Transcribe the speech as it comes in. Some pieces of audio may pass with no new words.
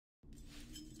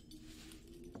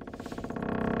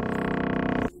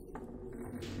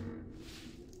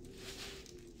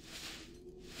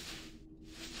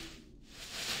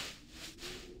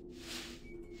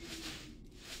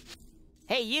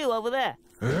Hey, you over there.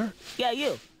 Huh? Yeah,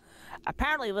 you.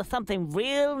 Apparently there's something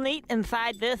real neat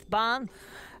inside this barn.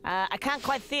 I can't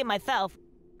quite see it myself.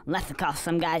 Unless, of course,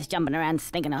 some guy's jumping around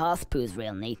stinking a horse poo's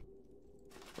real neat.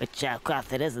 Which, of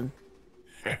course, it isn't.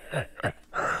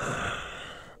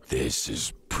 This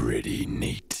is pretty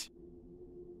neat.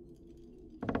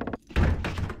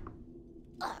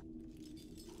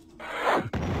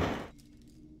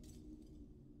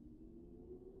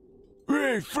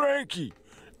 Hey, Franky!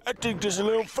 I think there's a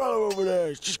little fellow over there.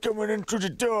 He's just coming in through the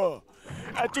door.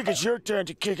 I think it's your turn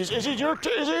to kick his... Is it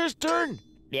his turn?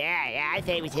 Yeah, I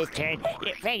think it was his turn.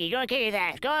 Yeah, Franky, go and kick his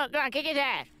ass. Go on, kick his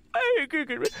ass. I ain't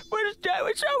kicking it. But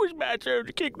it's always my turn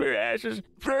to kick their asses.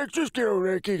 Frank, just get over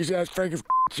there and kick his ass, Franky, for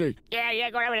sake. Yeah,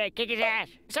 go over there, kick his ass.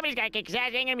 Somebody's gotta kick his ass.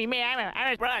 It ain't gonna be me.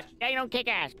 I'm a brush. Yeah, you don't kick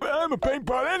ass. Well, I'm a paint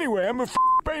pot anyway. I'm a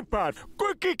paint pot.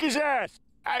 Go kick his ass.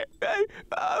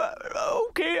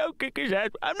 Okay, I'll kick his ass.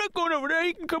 I'm not going over there.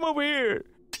 He can come over here.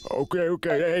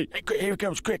 Okay. Hey, here he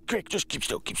comes. Quick. Just keep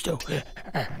still.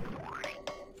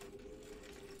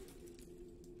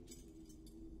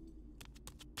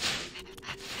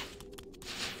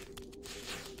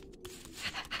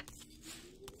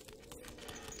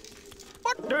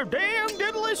 What the damn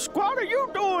diddly squat are you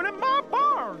doing in my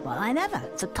barn? Well, I never.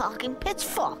 It's a talking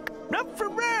pitchfork. Not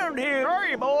from around here, are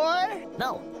you, boy?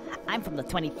 No, I'm from the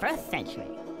 21st century.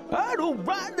 I don't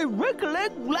rightly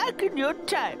recollect liking your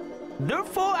type.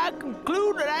 Therefore, I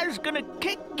conclude that I was gonna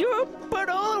kick your butt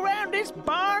all around this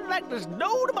barn like there's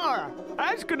no tomorrow.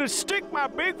 I was gonna stick my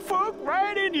big fork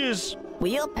right in yous. Were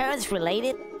your parents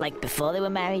related, like before they were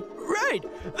married? Right,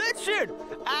 that's it.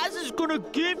 I was gonna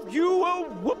give you a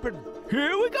whooping.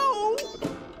 Here we go.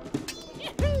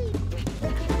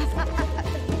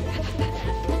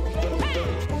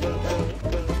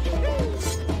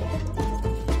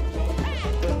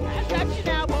 I got you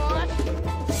now, boy.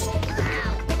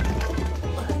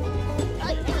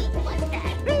 What's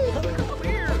that? Come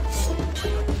here.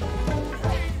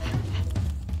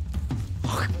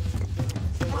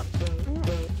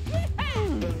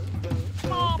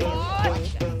 Come on, boy.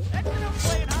 That's enough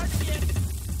playing hard to get.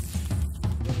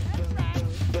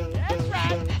 That's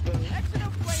right. That's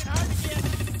enough playing hard to get.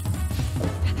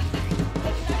 I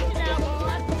got you now,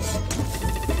 boy.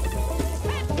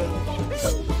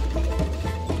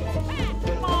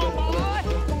 Come on, boy.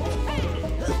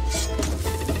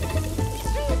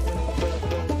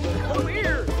 Come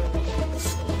here.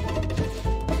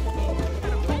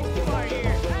 Got a place you are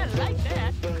here. I like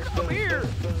that. Come here.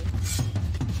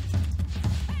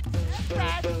 That's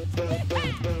right.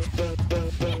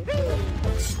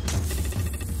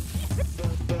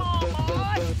 Come on,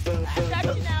 boy. I got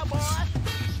you now, boy.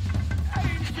 I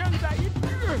ain't as young as I used to be.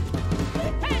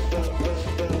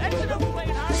 That's enough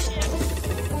playing hard to get.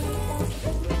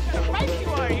 Got a place you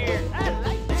are here. I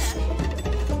like that.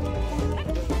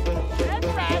 That's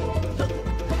right.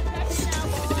 Got you now,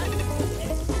 boy.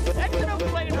 That's enough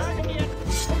playing hard to get.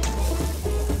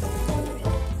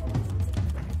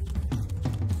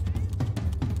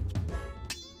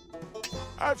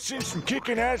 I've seen some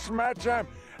kicking ass in my time,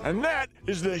 and that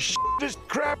is the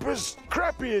crappiest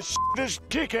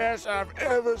kick-ass I've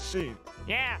ever seen.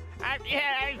 Yeah, that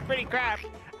was pretty crap.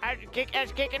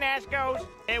 As kicking ass goes,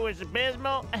 it was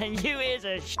abysmal, and you is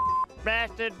a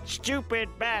bastard, stupid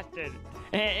bastard.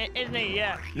 Isn't he?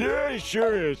 Yeah. Yeah, he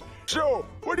sure is. So,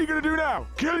 what are you gonna do now?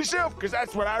 Kill yourself? Because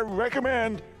that's what I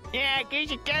recommend. Yeah, you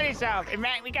should kill yourself. In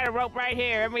fact, we got a rope right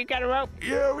here. Haven't we got a rope?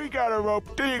 Yeah, we got a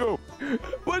rope. There you go.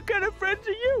 What kind of friends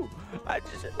are you?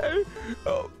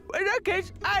 In that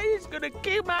case, I is gonna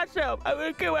kill myself. I'm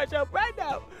gonna kill myself right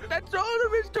now. That's all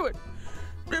there is to it.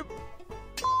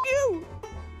 You.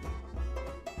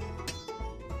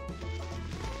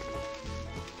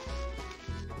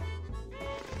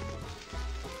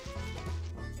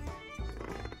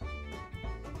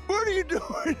 What are you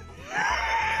doing?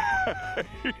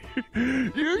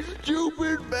 You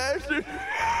stupid bastard.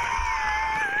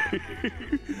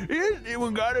 He hasn't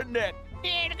even got a neck.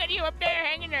 Yeah, look at you up there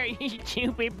hanging there. You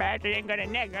stupid bastard. Ain't got a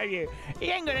neck, are you?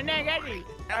 He ain't got a neck, has he?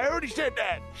 I already said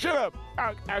that. Shut up.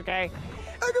 Oh, okay.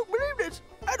 I don't believe this.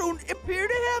 I don't appear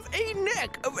to have a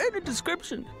neck of any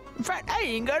description. In fact, I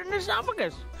ain't got an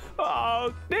esophagus.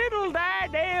 Oh,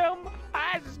 diddle-die-damn.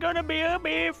 I was gonna be up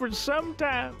here for some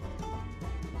time.